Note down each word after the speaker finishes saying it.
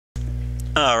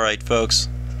Alright, folks.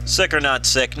 Sick or not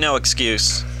sick, no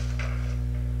excuse.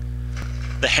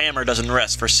 The hammer doesn't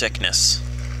rest for sickness.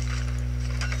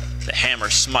 The hammer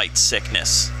smites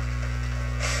sickness.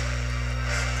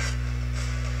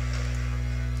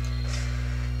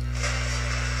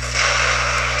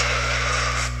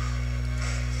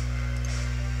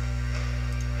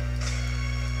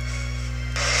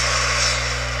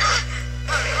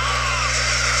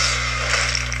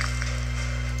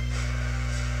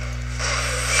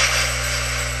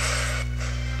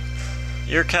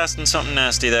 You're casting something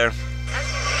nasty there.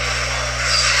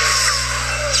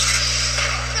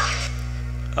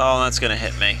 Oh, that's gonna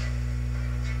hit me.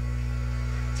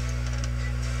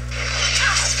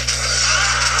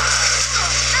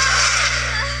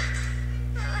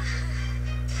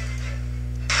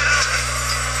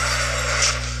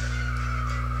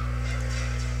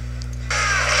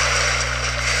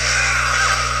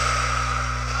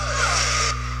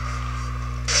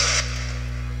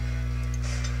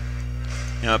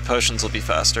 You know, potions will be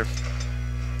faster.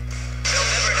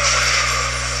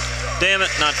 Damn it,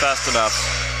 not fast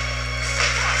enough.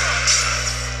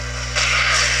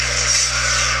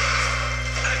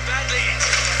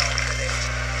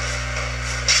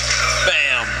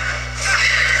 Bam!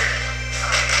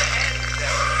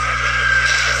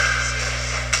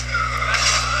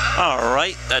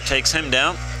 Alright, that takes him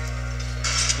down.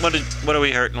 What are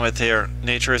we hurting with here?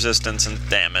 Nature resistance and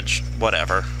damage.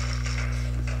 Whatever.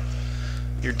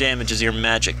 Your damage is your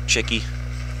magic, chickie.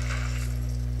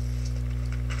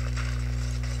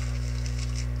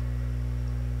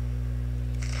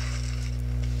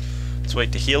 Let's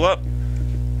wait to heal up.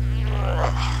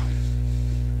 I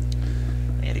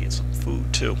gotta get some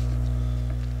food, too.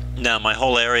 Now, my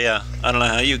whole area, I don't know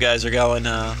how you guys are going,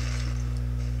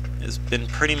 has been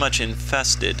pretty much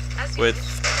infested with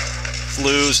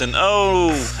flus and...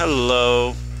 Oh,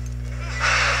 hello.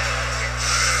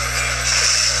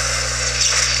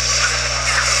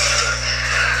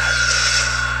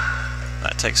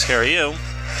 That takes care of you.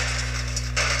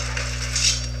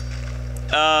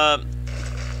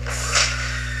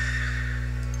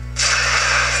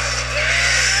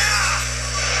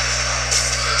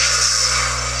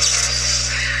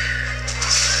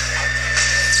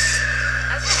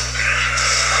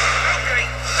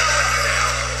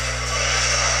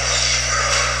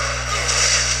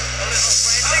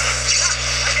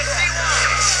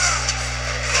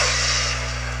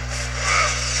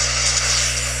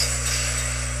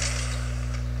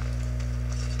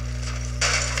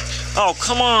 Oh,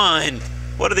 come on!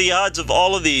 What are the odds of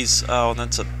all of these? Oh,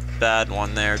 that's a bad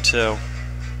one there, too.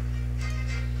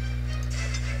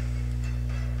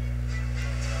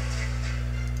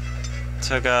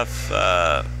 Took off,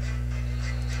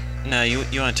 No, you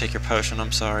want to take your potion,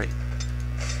 I'm sorry.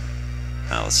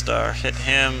 Alistar, hit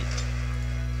him.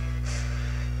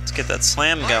 Let's get that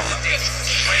slam going.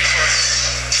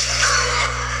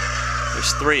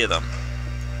 There's 3 of them.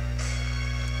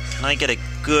 Can I get a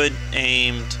good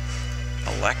aimed...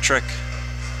 electric?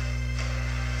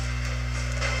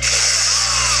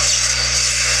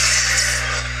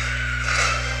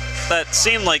 That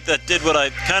seemed like that did what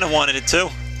I kind of wanted it to.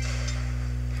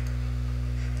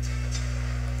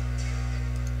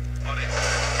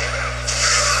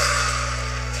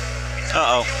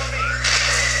 Uh-oh.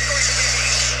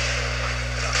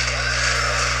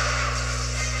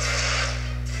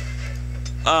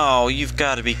 Oh, you've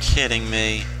got to be kidding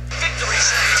me.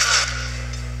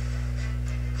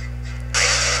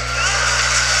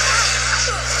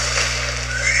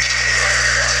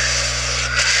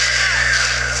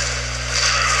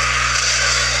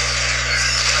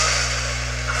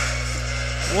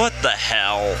 What the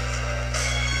hell?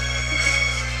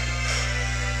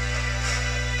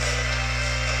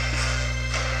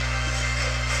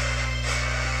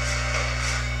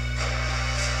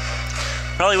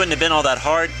 Probably wouldn't have been all that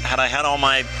hard had I had all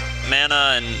my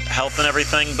mana and health and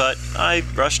everything, but I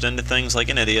rushed into things like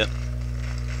an idiot.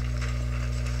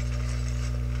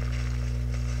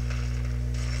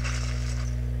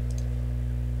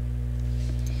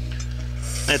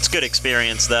 It's good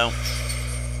experience, though.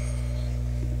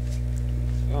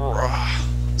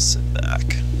 Sit back.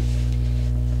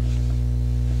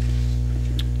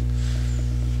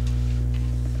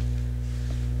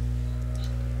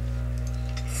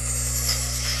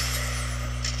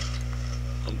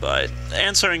 By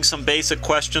answering some basic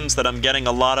questions that I'm getting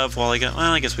a lot of while I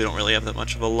guess we don't really have that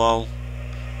much of a lull.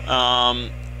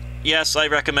 Yes, I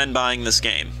recommend buying this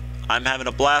game. I'm having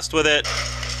a blast with it.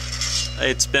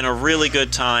 It's been a really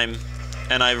good time,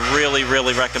 and I really,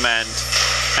 really recommend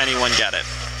anyone get it.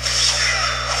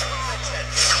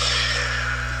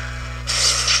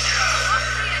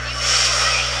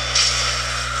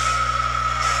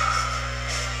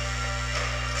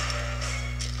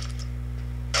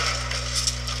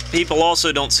 people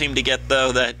also don't seem to get,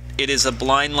 though, that it is a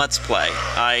blind Let's Play.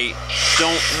 I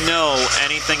don't know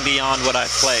anything beyond what I've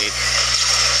played.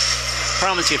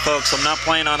 Promise you, folks, I'm not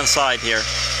playing on a side here.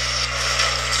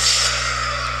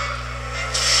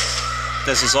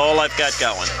 This is all I've got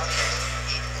going.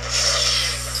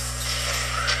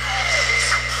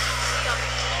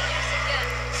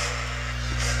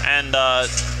 And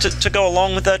to go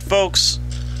along with that, folks,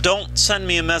 don't send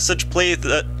me a message, please,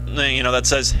 that that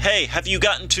says, "Hey, have you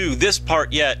gotten to this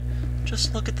part yet?"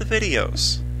 Just look at the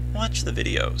videos. Watch the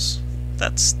videos.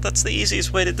 That's the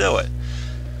easiest way to do it.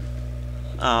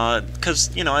 Because,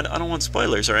 I don't want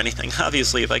spoilers or anything,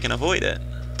 obviously, if I can avoid it.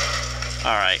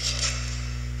 Alright.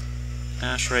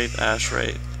 Ash rape, ash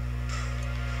rape.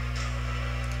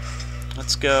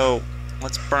 Let's go.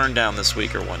 Let's burn down this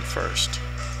weaker one first.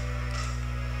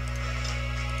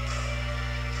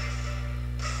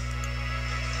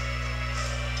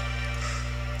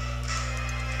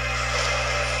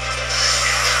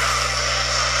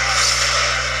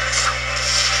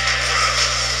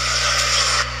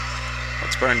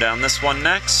 Burn down this one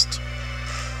next.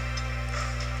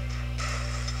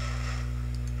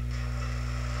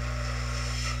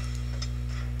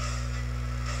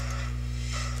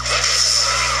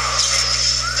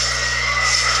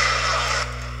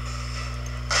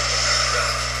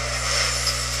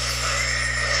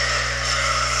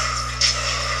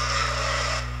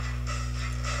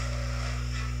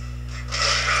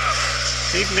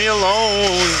 Leave me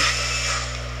alone.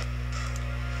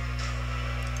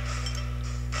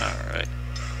 Alright.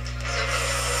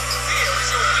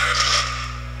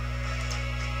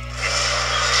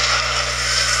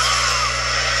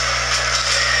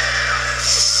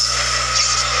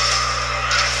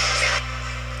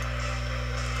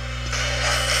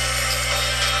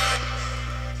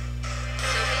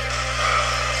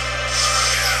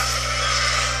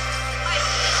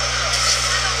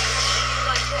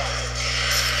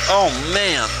 Oh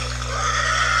man.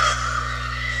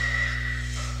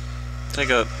 Take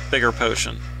a bigger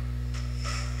potion.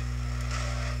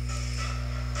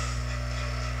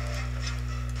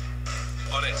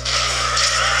 On it.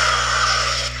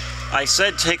 I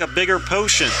said take a bigger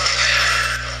potion.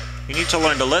 You need to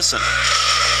learn to listen.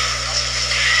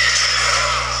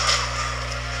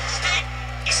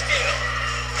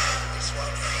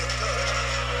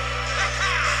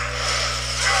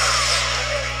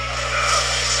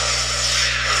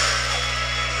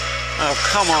 Oh,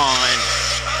 come on.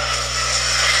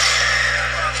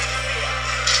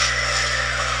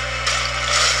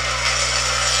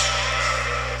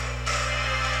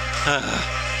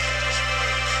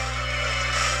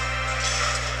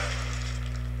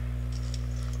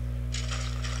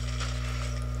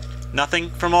 Nothing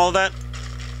from all of that?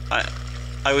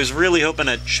 I was really hoping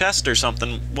a chest or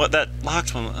something. What, that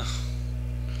locked one?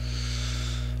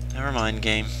 Never mind,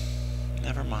 game.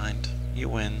 Never mind. You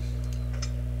win.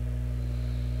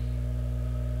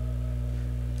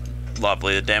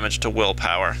 Lovely, the damage to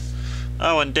willpower.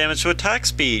 Oh, and damage to attack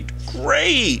speed.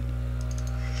 Great!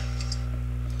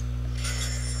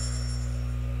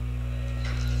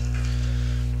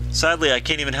 Sadly, I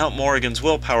can't even help Morrigan's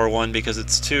willpower one because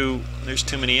there's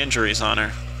too many injuries on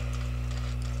her.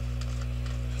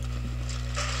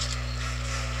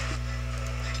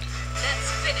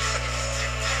 Let's finish this.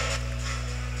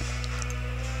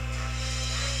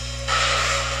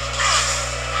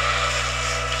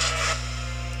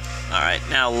 Alright,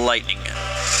 now lightning.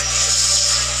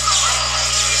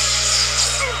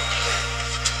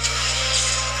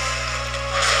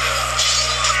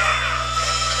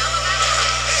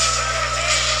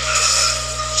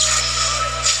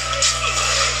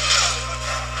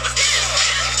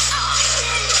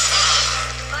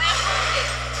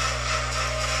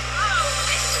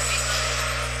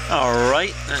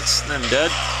 Alright, that's them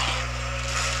dead.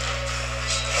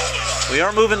 We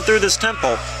are moving through this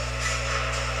temple.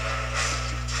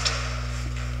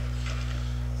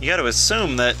 You gotta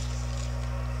assume that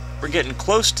we're getting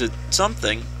close to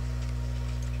something.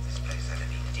 This place had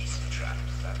any decent traps,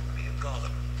 that would be a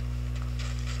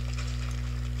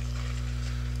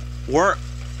golem.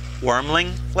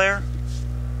 Wormling flare?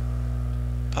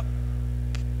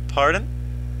 Pardon?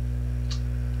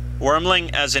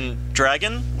 Wormling as in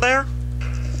dragon lair?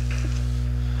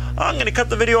 I'm going to cut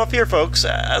the video off here, folks.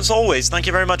 As always, thank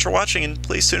you very much for watching, and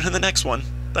please tune in to the next one.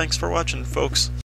 Thanks for watching, folks.